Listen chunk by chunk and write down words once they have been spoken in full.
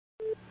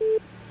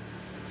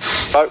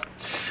Oh.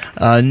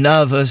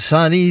 Another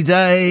sunny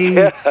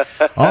day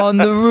on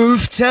the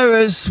roof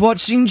terrace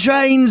watching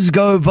trains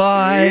go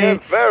by. Yeah,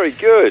 very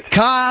good.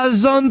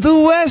 Cars on the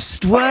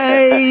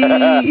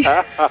Westway.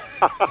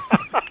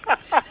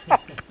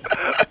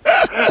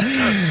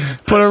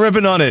 Put a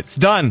ribbon on it. It's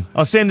done.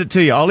 I'll send it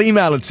to you. I'll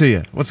email it to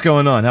you. What's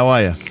going on? How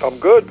are you? I'm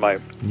good,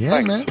 mate.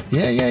 Yeah, Thanks. man.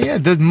 Yeah.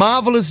 The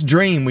Marvelous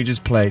Dream we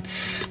just played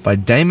by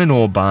Damon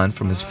Albarn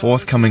from his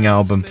forthcoming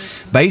album,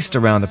 based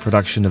around the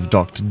production of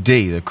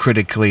Dr.Dee, the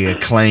critically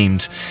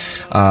acclaimed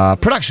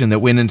production that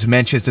went into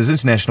Manchester's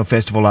International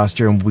Festival last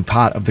year and will be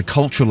part of the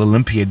Cultural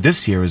Olympiad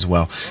this year as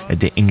well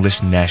at the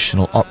English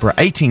National Opera.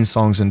 18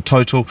 songs in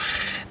total,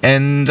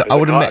 and I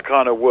would imagine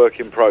kind of work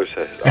in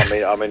process.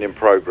 I mean in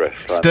progress.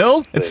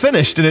 Still, it's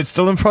finished and it's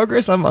still in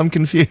progress. I'm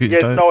confused.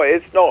 Yeah,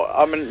 it's not.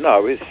 I mean,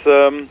 no, it's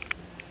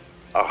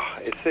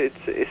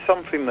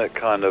something that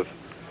kind of,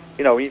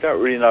 you know, you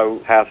don't really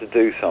know how to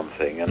do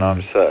something, and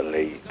I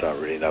certainly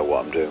don't really know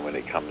what I'm doing when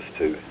it comes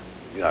to,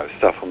 you know,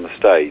 stuff on the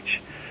stage.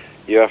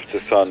 You have to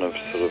sort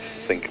of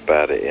think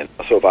about it in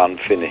a sort of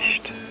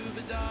unfinished,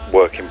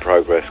 work in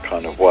progress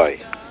kind of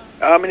way.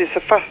 I mean, it's a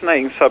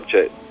fascinating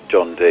subject,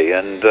 John Dee,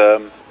 and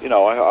you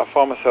know, I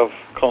find myself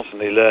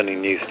constantly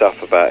learning new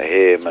stuff about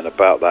him and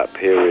about that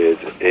period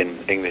in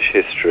English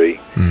history.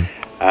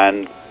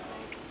 And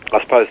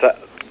I suppose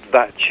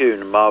that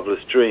tune,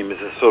 Marvelous Dream, is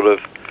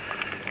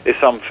is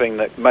something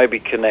that maybe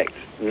connects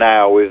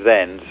now with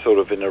then, sort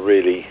of in a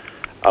really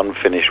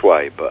unfinished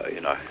way, but,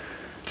 you know.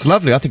 It's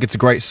lovely. I think it's a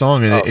great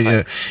song,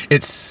 and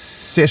it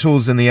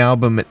settles in the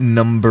album at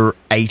number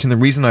 8. And the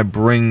reason I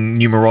bring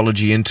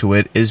numerology into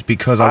it is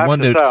because I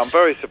wondered. I'm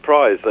very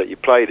surprised that you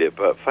played it,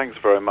 but thanks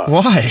very much.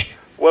 Why?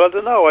 Well, I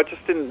don't know. I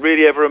just didn't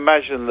really ever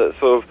imagine that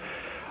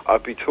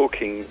I'd be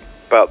talking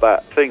about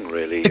that thing.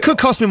 Really, it could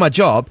cost me my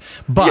job,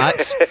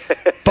 but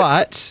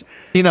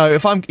you know,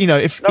 if I'm, you know,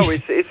 if no,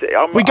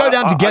 we go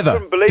down together. I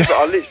couldn't believe it.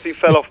 I literally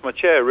fell off my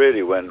chair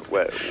really when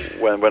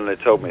they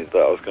told me that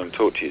I was going to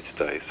talk to you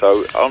today.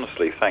 So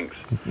honestly, thanks.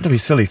 Don't be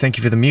silly. Thank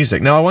you for the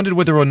music. Now, I wondered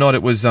whether or not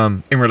it was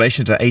in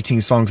relation to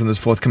 18 songs on this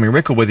forthcoming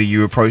record, whether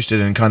you approached it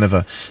in kind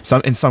of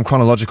some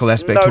chronological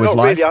aspect to his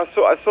life. No, not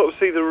really. I sort of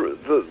see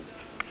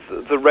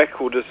the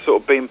record as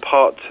sort of being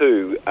part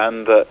 2,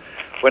 and that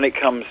when it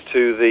comes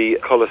to the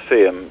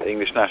Coliseum,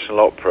 English National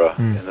Opera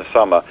in the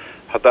summer,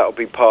 that'll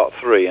be part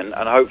 3, and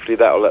hopefully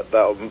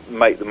that'll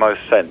make the most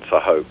sense,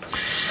 I hope.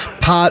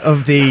 Part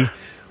of the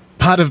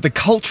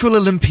Cultural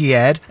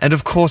Olympiad, and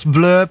of course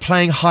Blur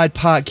playing Hyde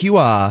Park. You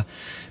are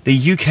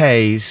the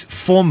UK's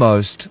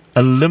foremost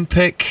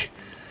Olympic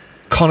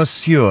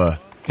connoisseur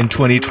in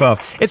 2012.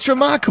 It's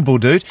remarkable,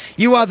 dude.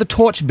 You are the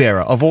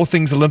torchbearer of all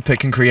things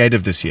Olympic and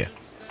creative this year.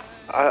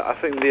 I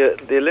think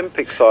the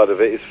Olympic side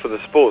of it is for the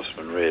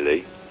sportsman,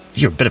 really.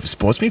 You're a bit of a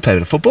sportsman. You played a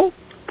bit of football?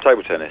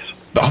 Table tennis.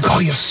 Oh,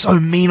 God, you're so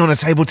mean on a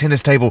table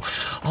tennis table.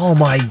 Oh,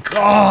 my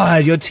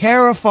God, you're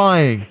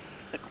terrifying.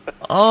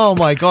 Oh,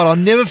 my God, I'll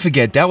never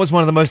forget. That was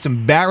one of the most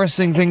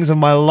embarrassing things of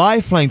my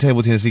life, playing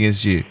table tennis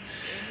against you.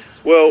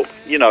 Well,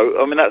 you know,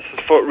 I mean, that's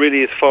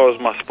really as far as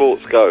my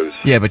sports goes.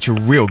 Yeah, but you're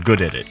real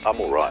good at it. I'm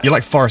all right. You're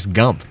like Forrest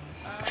Gump.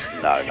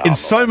 No, in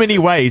so many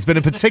ways, but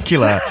in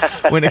particular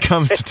when it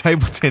comes to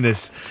table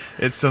tennis,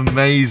 it's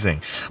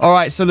amazing. All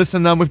right, so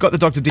listen, we've got the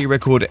Dr.Dee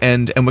record,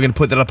 and we're going to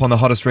put that up on the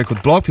Hottest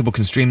Records blog. People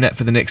can stream that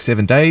for the next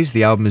 7 days.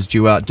 The album is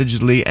due out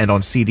digitally and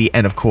on CD,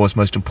 and of course,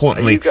 most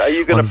importantly, are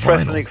you going to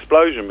press an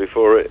explosion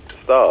before it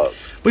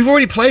starts? We've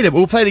already played it.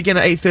 We'll play it again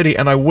at 8:30,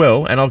 and I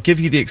will, and I'll give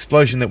you the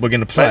explosion that we're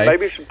going to play.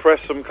 Maybe you should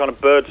press some kind of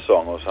bird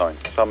song or something,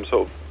 some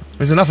sort of...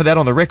 There's enough of that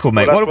on the record,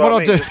 mate. Well, what I'll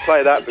do... Just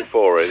play that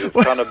before it.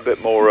 It's kind of a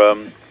bit more...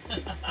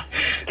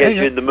 Get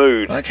you in the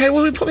mood. Okay,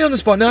 well, put me on the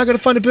spot now. I've got to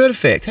find a bird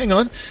effect. Hang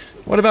on.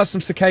 What about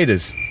some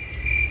cicadas?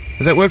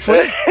 Does that work for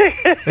you?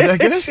 Is that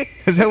good?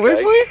 Does that work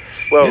for you?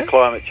 Well, yeah?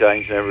 Climate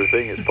change and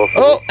everything, it's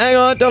possible. Oh, hang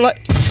on. Don't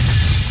like...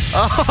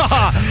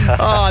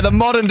 the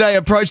modern day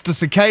approach to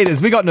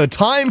cicadas. We got no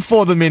time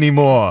for them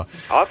anymore.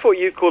 I thought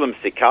you call them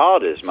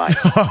cicadas, mate.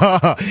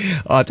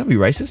 Oh, don't be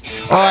racist.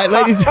 All right,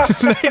 ladies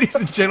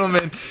and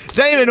gentlemen,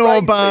 Damon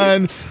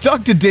Albarn,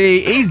 Dr.Dee,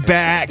 he's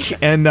back,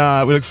 and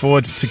we look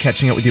forward to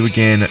catching up with you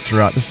again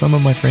throughout the summer,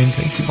 my friend.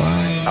 Thank you.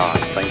 Bye. All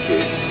right, thank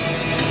you.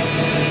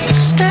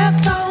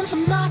 Stepped on